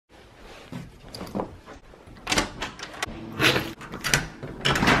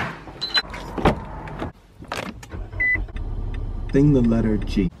Thing the letter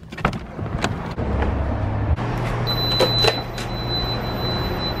G.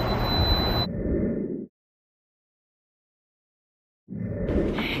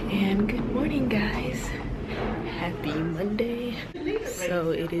 And good morning, guys. Happy Monday.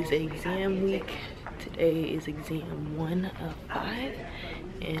 So it is exam week. Today is exam 1 of 5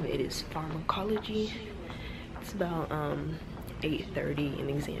 and it is pharmacology. It's about 8:30 and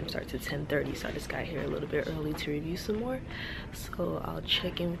the exam starts at 10:30, so I just got here a little bit early to review some more. So I'll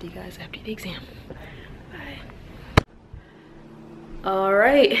check in with you guys after the exam. Bye. All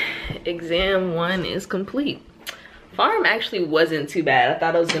right, exam 1 is complete. Pharm actually wasn't too bad. I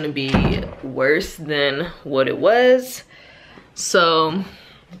thought it was gonna be worse than what it was. So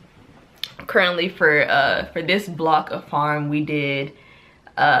currently for this block of pharm, we did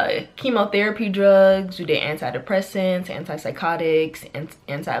chemotherapy drugs, we did antidepressants, antipsychotics,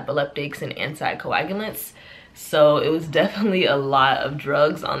 antiepileptics, and anticoagulants. So it was definitely a lot of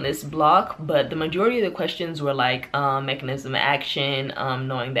drugs on this block, but the majority of the questions were like mechanism of action,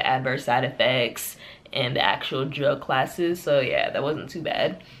 knowing the adverse side effects, and the actual drug classes. So yeah, that wasn't too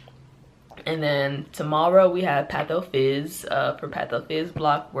bad. And then tomorrow we have pathophys. For pathophys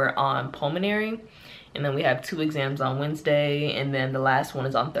block, we're on pulmonary. And then we have 2 exams on Wednesday, and then the last one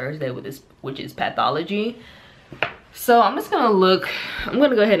is on Thursday, which is pathology. So I'm just gonna I'm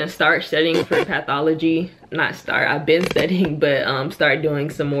gonna go ahead and start studying for pathology. Not start, I've been studying, but start doing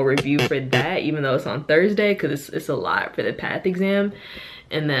some more review for that, even though it's on Thursday, because it's a lot for the path exam.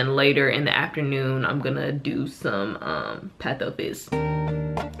 And then later in the afternoon, I'm gonna do some pathophys.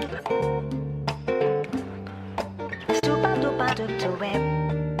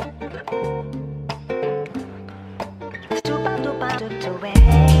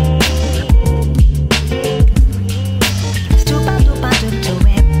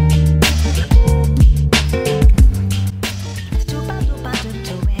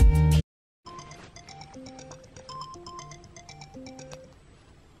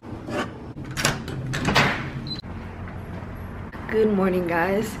 Good morning,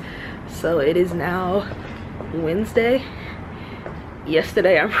 guys. So it is now Wednesday.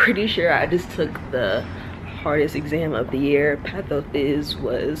 Yesterday, I'm pretty sure I just took the hardest exam of the year. Pathophys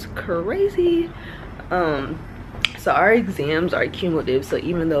was crazy. So our exams are cumulative, so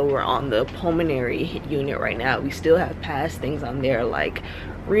even though we're on the pulmonary unit right now, we still have past things on there like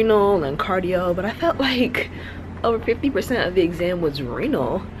renal and cardio, but I felt like over 50% of the exam was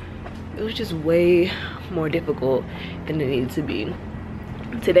renal. It was just way more difficult than it needed to be.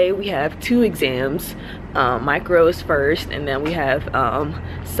 Today we have 2 exams. Micro is first, and then we have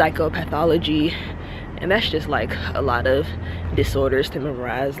psychopathology, and that's just like a lot of disorders to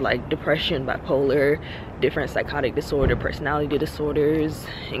memorize, like depression, bipolar, different psychotic disorder, personality disorders,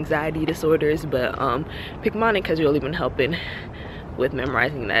 anxiety disorders. But Picmonic has really been helping with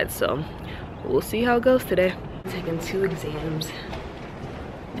memorizing that, so we'll see how it goes today. I'm taking 2 exams.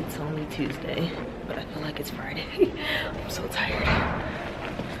 It's only Tuesday, but I feel like it's Friday. I'm so tired.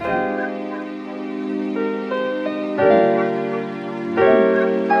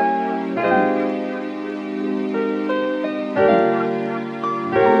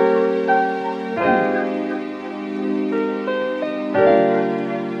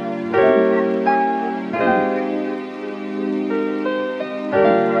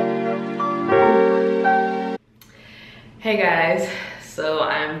 Hey guys, so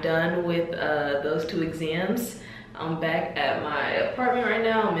I'm done with those 2 exams. I'm back at my apartment right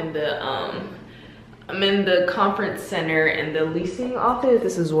now. I'm in the conference center in the leasing office.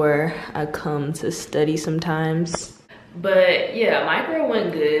 This is where I come to study sometimes. But yeah, micro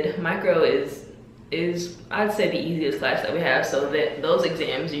went good. Micro is I'd say the easiest class that we have, so that those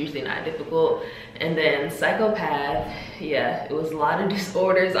exams are usually not difficult. And then psychopath, yeah, it was a lot of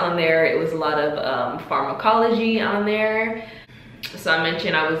disorders on there. It was a lot of pharmacology on there. So I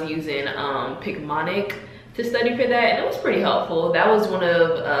mentioned I was using Picmonic to study for that, and it was pretty helpful. That was one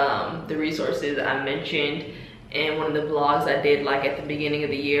of the resources I mentioned in one of the vlogs I did like at the beginning of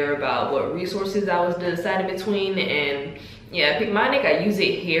the year about what resources I was deciding between. And yeah, Picmonic, I use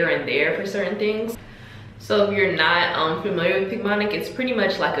it here and there for certain things. So if you're not familiar with Picmonic, it's pretty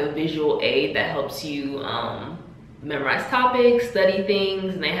much like a visual aid that helps you memorize topics, study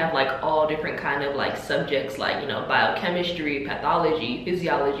things, and they have like all different kind of like subjects, like, you know, biochemistry, pathology,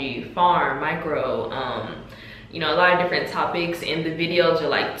 physiology, pharm, micro, you know, a lot of different topics, and the videos are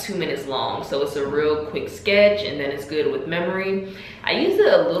like 2 minutes long, so it's a real quick sketch, and then it's good with memory. I used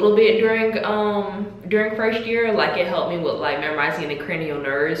it a little bit during first year, like it helped me with like memorizing the cranial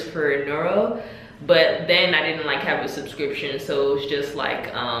nerves for neuro, but then I didn't like have a subscription, so it's just like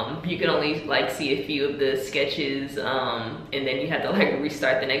you can only like see a few of the sketches, and then you have to like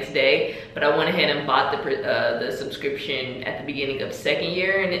restart the next day. But I went ahead and bought the subscription at the beginning of second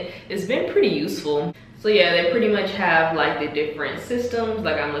year, and it's been pretty useful. So yeah, they pretty much have like the different systems.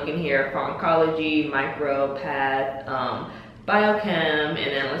 Like I'm looking here: pharmacology, micro, path, biochem, and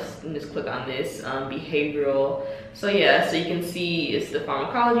then let's just click on this behavioral. So yeah, so you can see it's the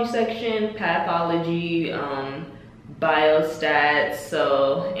pharmacology section, pathology, biostats,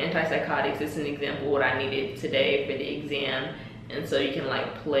 so antipsychotics. This is an example of what I needed today for the exam. And so you can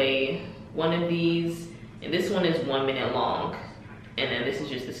like play one of these, and this one is 1 minute long, and then this is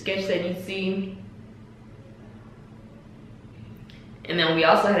just the sketch that you see. And then we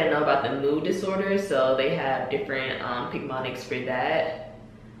also had to know about the mood disorders, so they have different picmonics for that.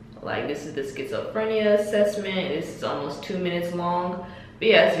 Like this is the schizophrenia assessment. This is almost 2 minutes long. But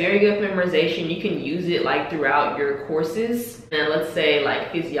yeah, it's very good for memorization. You can use it like throughout your courses. And let's say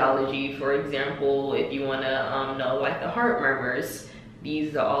like physiology, for example, if you want to know like the heart murmurs,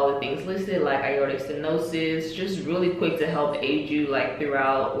 these are all the things listed, like aortic stenosis. Just really quick to help aid you like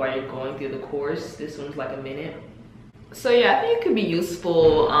throughout while you're going through the course. This one's like a minute. So yeah, I think it could be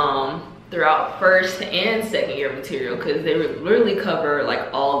useful throughout first and second year material, because they literally cover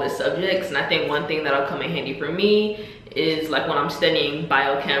like all the subjects. And I think one thing that'll come in handy for me is like when I'm studying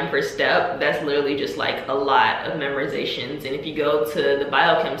biochem for STEP, that's literally just like a lot of memorizations. And if you go to the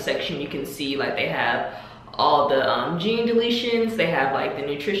biochem section, you can see like they have all the gene deletions. They have like the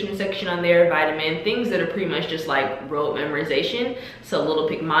nutrition section on there, vitamin, things that are pretty much just like rote memorization. So little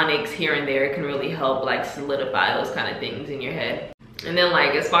picmonics here and there can really help like solidify those kind of things in your head. And then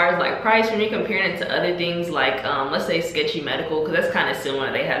like as far as like price, when you're comparing it to other things like let's say Sketchy Medical, because that's kind of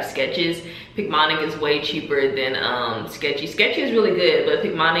similar, they have sketches. Picmonic is way cheaper than Sketchy. Sketchy is really good, but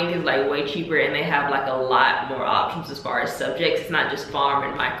Picmonic is like way cheaper, and they have like a lot more options as far as subjects. It's not just pharm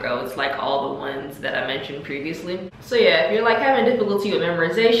and micro, it's like all the ones that I mentioned previously. So yeah, if you're like having difficulty with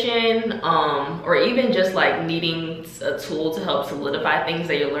memorization, or even just like needing a tool to help solidify things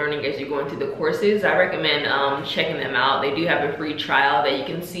that you're learning as you're going through the courses, I recommend checking them out. They do have a free trial that you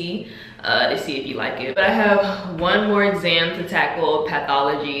can see to see if you like it. But I have one more exam to tackle,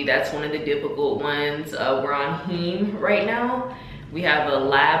 pathology. That's one of the difficult ones. We're on heme right now. We have a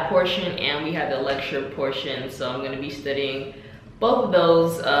lab portion and we have the lecture portion, so I'm going to be studying both of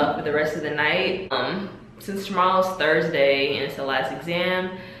those for the rest of the night. Since tomorrow's Thursday and it's the last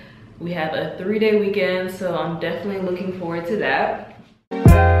exam, we have a 3-day weekend, so I'm definitely looking forward to that.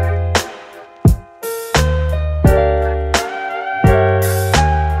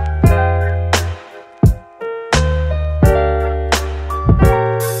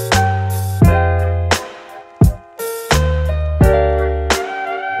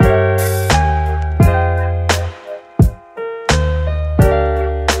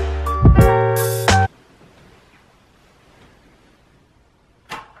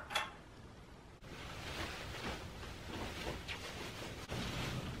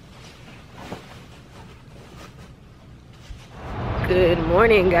 Good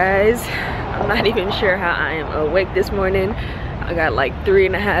morning, guys. I'm not even sure how I am awake this morning. I got like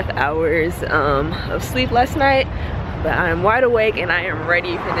 3.5 hours of sleep last night, but I am wide awake and I am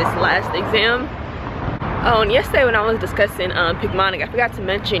ready for this last exam. Oh, and yesterday when I was discussing Picmonic, I forgot to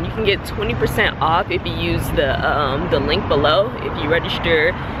mention you can get 20% off if you use the link below. If you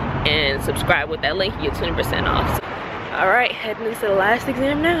register and subscribe with that link, you get 20% off. So, all right, heading into the last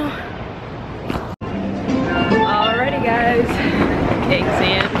exam now. Alrighty, guys.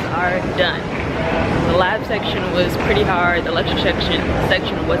 Exams are done. The lab section was pretty hard. The lecture section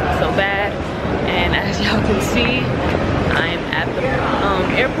wasn't so bad. And as y'all can see, I am at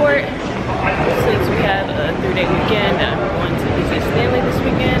the airport. Since we have a 3-day weekend, I'm going to visit Stanley this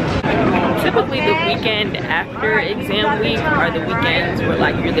weekend. Typically the weekend after exam week are the weekends where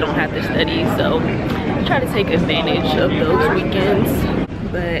like you really don't have to study, so I try to take advantage of those weekends.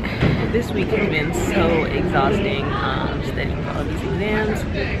 But this week has been so exhausting studying for all these exams,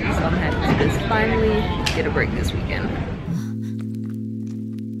 so I'm happy to just finally get a break this weekend.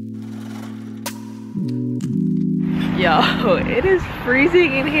 Yo, it is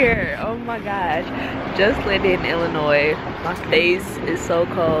freezing in here. Oh my gosh. Just landed in Illinois. My face is so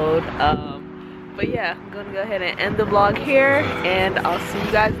cold. But yeah, I'm gonna go ahead and end the vlog here, and I'll see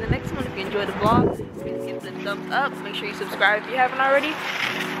you guys in the next one. If you enjoyed the vlog, please give it a thumbs up. Make sure you subscribe if you haven't already.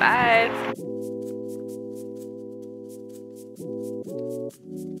 Bye.